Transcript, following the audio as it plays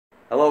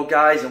Hello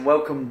guys and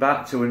welcome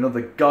back to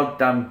another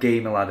goddamn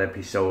Gamer Lad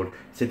episode.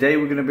 Today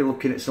we're going to be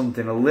looking at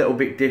something a little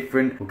bit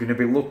different. We're going to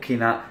be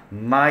looking at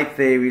my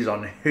theories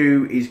on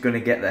who is going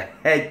to get the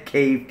head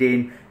caved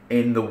in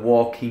The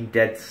Walking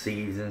Dead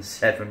Season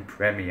 7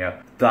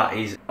 premiere. That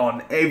is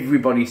on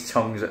everybody's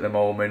tongues at the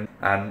moment,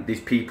 and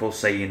there's people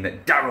saying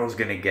that Daryl's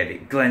going to get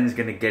it, Glenn's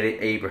going to get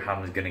it,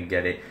 Abraham's going to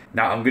get it.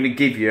 Now I'm going to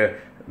give you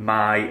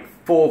my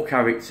 4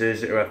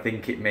 characters who I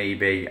think it may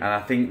be, and I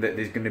think that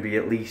there's going to be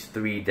at least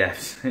 3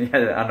 deaths.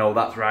 Yeah, I know,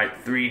 that's right,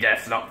 3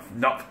 deaths, not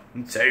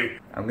 2.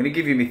 I'm going to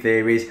give you my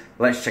theories.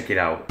 Let's check it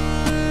out.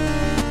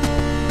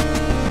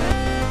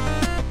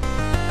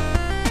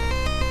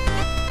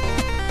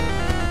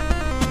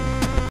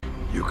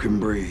 You can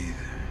breathe,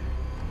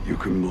 you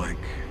can blink,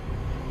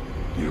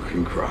 you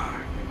can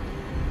cry.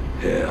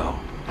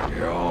 Hell,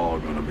 you're all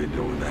gonna be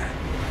doing that.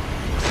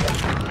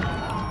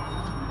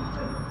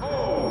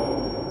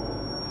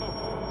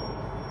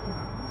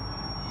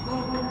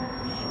 Look,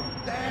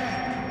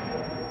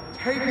 Dad,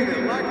 taking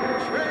it like a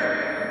champ.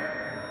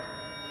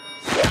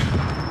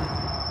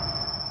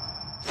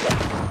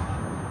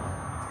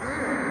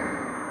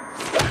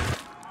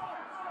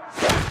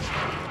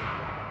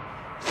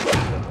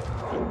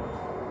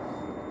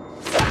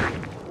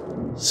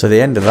 So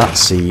the end of that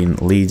scene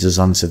leads us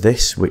on to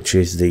this, which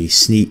is the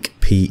sneak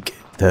peek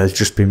that has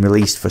just been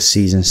released for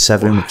Season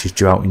 7, which is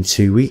due out in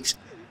 2 weeks.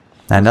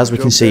 And as we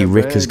can see,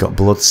 Rick has got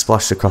blood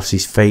splashed across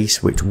his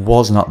face, which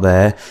was not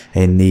there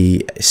in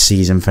the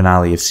season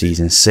finale of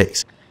Season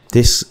 6.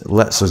 This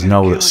lets us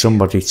know that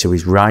somebody to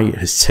his right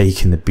has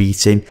taken the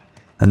beating,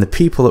 and the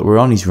people that were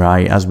on his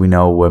right, as we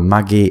know, were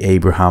Maggie,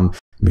 Abraham,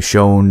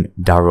 Michonne,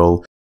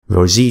 Daryl,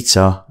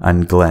 Rosita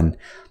and Glenn.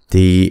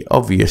 The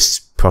obvious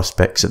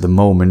prospects at the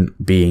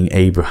moment being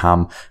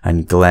Abraham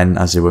and Glenn,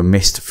 as they were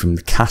missed from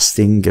the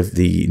casting of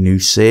the new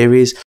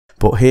series.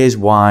 But here's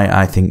why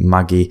I think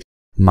Maggie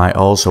might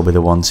also be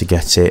the one to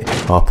get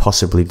it, or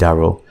possibly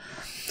Daryl.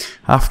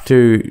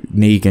 After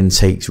Negan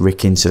takes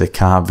Rick into the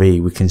car V,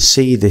 we can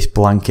see this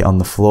blanket on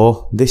the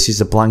floor. This is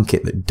the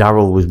blanket that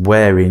Daryl was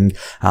wearing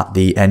at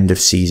the end of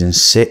Season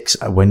 6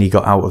 when he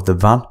got out of the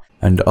van.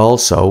 And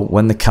also,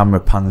 when the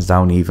camera pans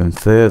down even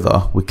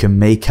further, we can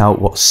make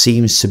out what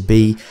seems to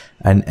be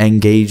an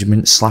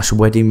engagement /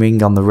 wedding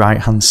ring on the right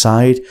hand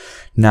side.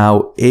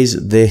 Now,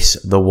 is this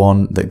the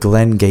one that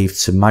Glenn gave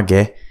to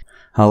Maggie?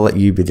 I'll let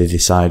you be the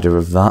decider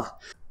of that.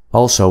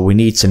 Also, we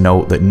need to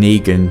note that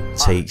Negan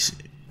takes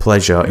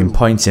pleasure in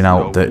pointing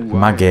out that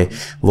Maggie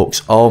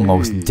looks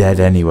almost dead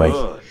anyway.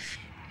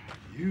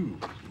 You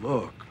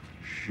look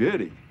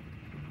shitty.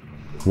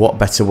 What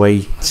better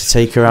way to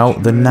take her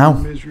out than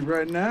now?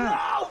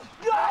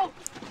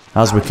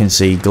 As we can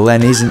see,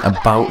 Glenn isn't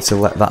about to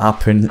let that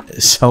happen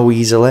so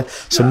easily,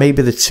 so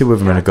maybe the two of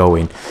them are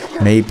going.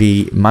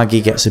 Maybe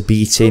Maggie gets a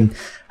beating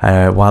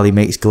while he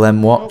makes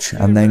Glenn watch,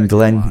 and then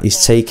Glenn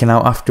is taken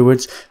out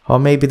afterwards, or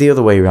maybe the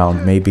other way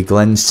around. Maybe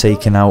Glenn's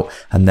taken out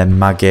and then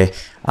Maggie,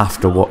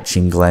 after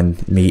watching Glenn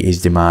meet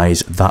his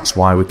demise, that's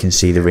why we can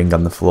see the ring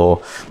on the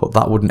floor. But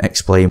that wouldn't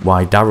explain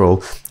why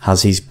Daryl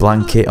has his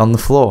blanket on the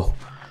floor.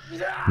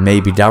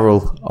 Maybe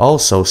Daryl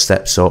also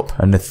steps up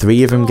and the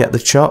 3 of them get the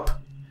chop.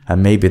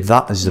 And maybe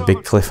that is the big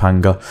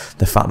cliffhanger.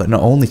 The fact that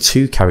not only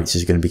 2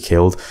 characters are going to be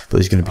killed, but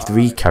there's going to be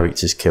 3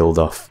 characters killed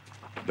off.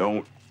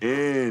 Don't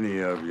any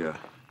of you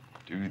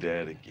do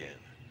that again.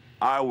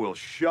 I will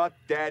shut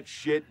that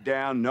shit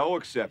down, no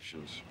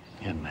exceptions.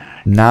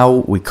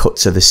 Now we cut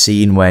to the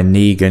scene where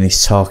Negan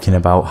is talking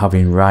about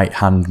having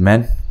right-hand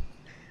men.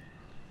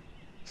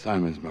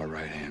 Simon's my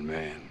right-hand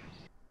man.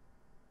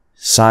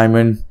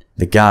 Simon,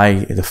 the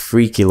guy, the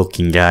freaky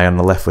looking guy on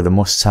the left with a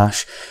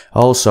moustache,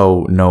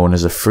 also known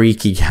as a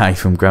freaky guy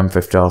from Grand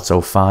Theft Auto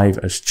 5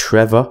 as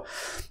Trevor.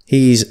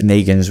 He's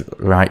Negan's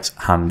right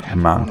hand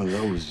man. One of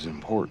those is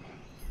important.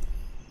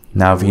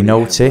 Now have you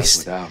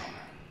noticed,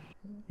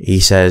 he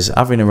says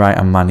having a right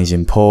hand man is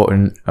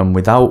important, and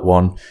without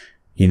one,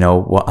 you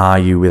know, what are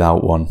you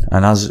without one?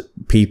 And as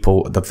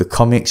people of the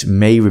comics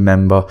may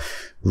remember,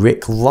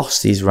 Rick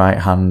lost his right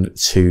hand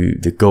to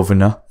the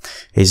governor.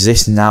 Is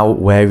this now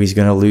where he's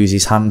going to lose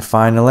his hand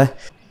finally?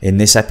 In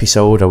this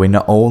episode, are we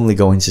not only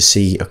going to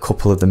see a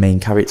couple of the main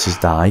characters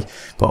die,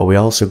 but are we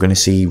also going to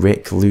see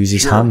Rick lose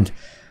his hand?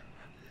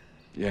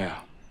 Yeah.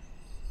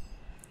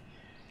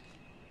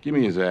 Give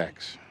me his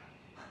axe.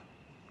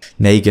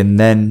 Negan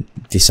then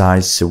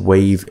decides to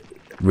wave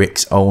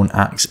Rick's own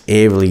axe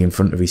eerily in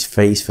front of his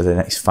face for the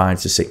next 5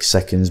 to 6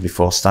 seconds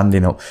before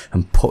standing up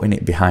and putting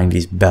it behind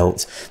his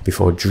belt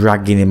before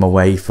dragging him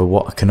away for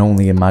what I can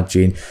only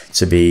imagine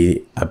to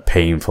be a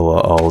painful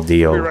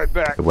ordeal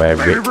where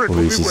Rick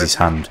loses his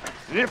hand.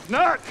 And if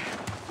not,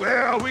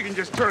 well, we can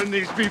just turn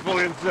these people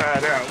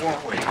inside out,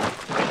 won't we?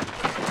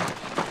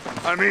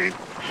 I mean,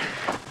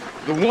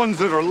 the ones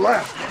that are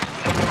left.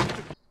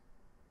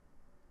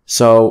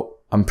 So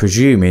I'm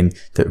presuming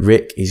that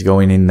Rick is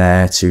going in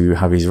there to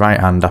have his right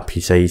hand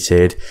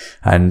amputated,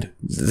 and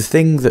the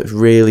thing that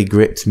really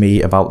gripped me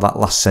about that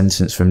last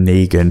sentence from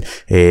Negan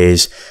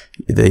is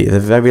the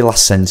very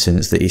last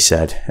sentence that he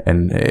said,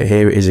 and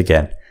here it is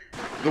again.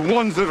 The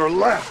ones that are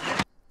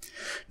left.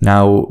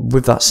 Now,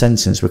 with that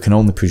sentence, we can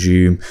only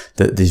presume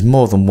that there's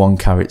more than one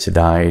character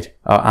died,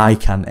 or I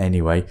can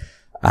anyway,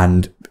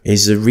 and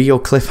is a real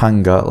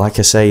cliffhanger, like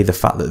I say, the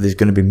fact that there's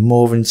going to be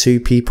more than 2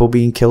 people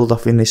being killed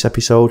off in this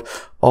episode,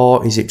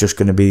 or is it just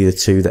going to be the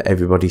 2 that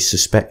everybody's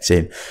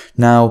suspecting?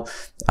 Now,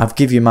 I've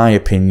given you my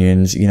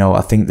opinions. You know,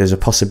 I think there's a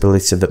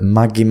possibility that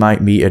Maggie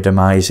might meet her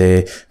demise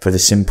here for the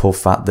simple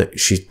fact that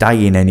she's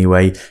dying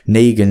anyway.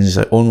 Negan's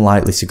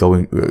unlikely to go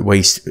and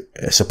waste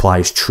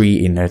supplies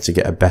treating her to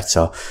get her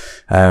better.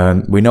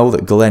 We know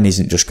that Glenn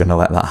isn't just going to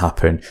let that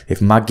happen.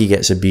 If Maggie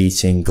gets a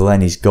beating,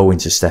 Glenn is going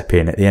to step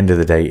in. At the end of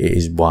the day, it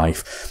is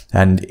wife.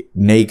 And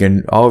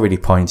Negan already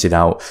pointed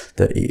out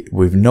that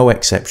with no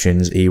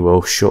exceptions, he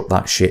will shut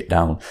that shit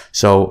down.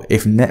 So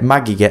if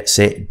Maggie gets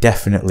it,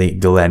 definitely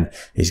Glenn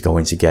is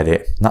going to get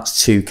it.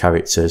 That's 2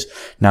 characters.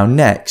 Now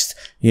next,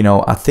 you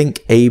know, I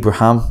think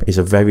Abraham is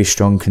a very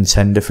strong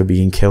contender for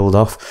being killed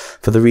off,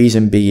 for the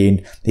reason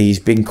being he's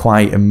been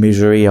quite a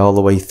misery all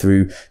the way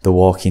through The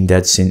Walking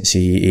Dead since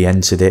he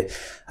entered it,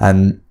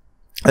 and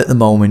at the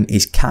moment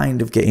he's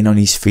kind of getting on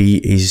his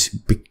feet. He's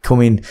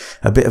becoming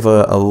a bit of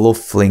a love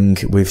fling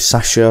with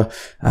Sasha,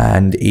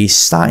 and he's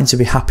starting to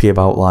be happy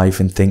about life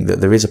and think that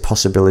there is a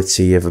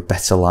possibility of a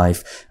better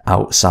life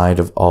outside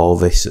of all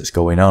this that's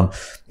going on.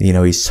 You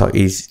know,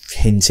 he's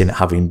hinting at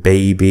having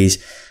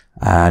babies,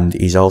 and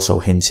he's also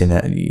hinting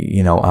at,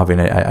 you know, having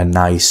a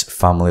nice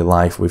family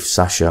life with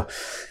Sasha.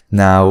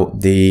 Now,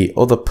 the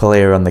other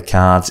player on the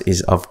cards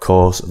is, of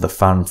course, the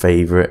fan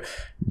favourite,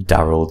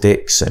 Daryl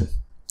Dixon.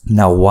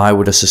 Now, why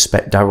would I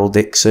suspect Daryl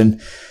Dixon?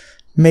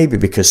 Maybe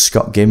because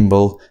Scott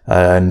Gimble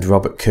and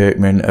Robert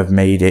Kirkman have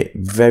made it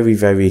very,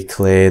 very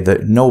clear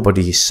that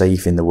nobody is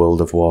safe in the world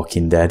of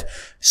Walking Dead.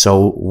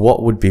 So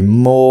what would be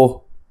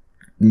more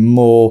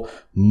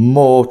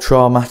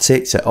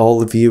traumatic to all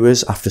the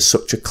viewers after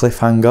such a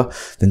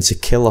cliffhanger than to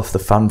kill off the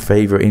fan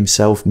favourite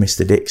himself,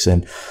 Mr.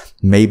 Dixon?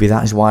 Maybe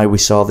that is why we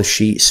saw the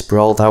sheets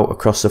sprawled out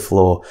across the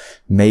floor.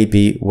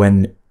 Maybe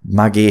when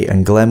Maggie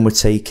and Glenn were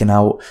taken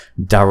out,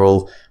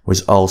 Daryl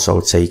was also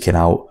taken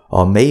out.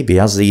 Or maybe,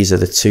 as these are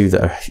the 2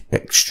 that are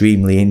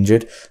extremely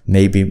injured,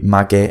 maybe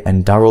Maggie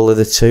and Daryl are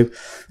the 2.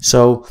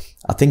 So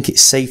I think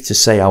it's safe to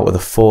say out of the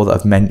 4 that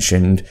I've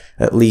mentioned,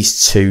 at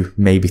least 2,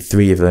 maybe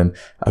 3 of them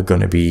are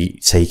going to be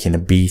taking a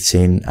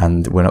beating,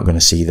 and we're not going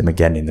to see them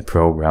again in the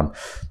programme.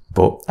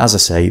 But as I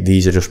say,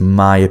 these are just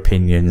my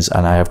opinions,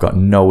 and I have got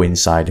no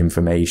inside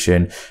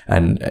information,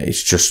 and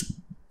it's just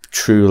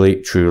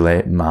truly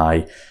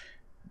my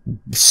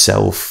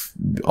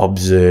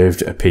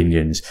self-observed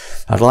opinions.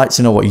 I'd like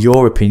to know what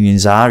your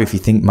opinions are. If you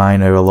think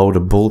mine are a load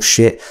of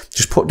bullshit,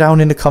 just put down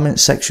in the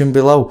comments section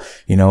below.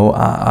 You know,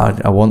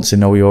 I want to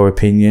know your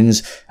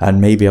opinions, and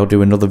maybe I'll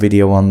do another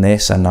video on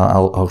this, and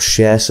I'll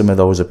share some of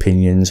those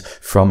opinions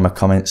from my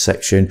comment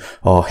section,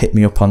 or hit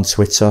me up on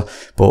Twitter.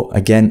 But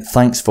again,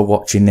 thanks for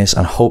watching this,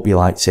 and hope you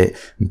liked it.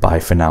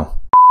 Bye for now.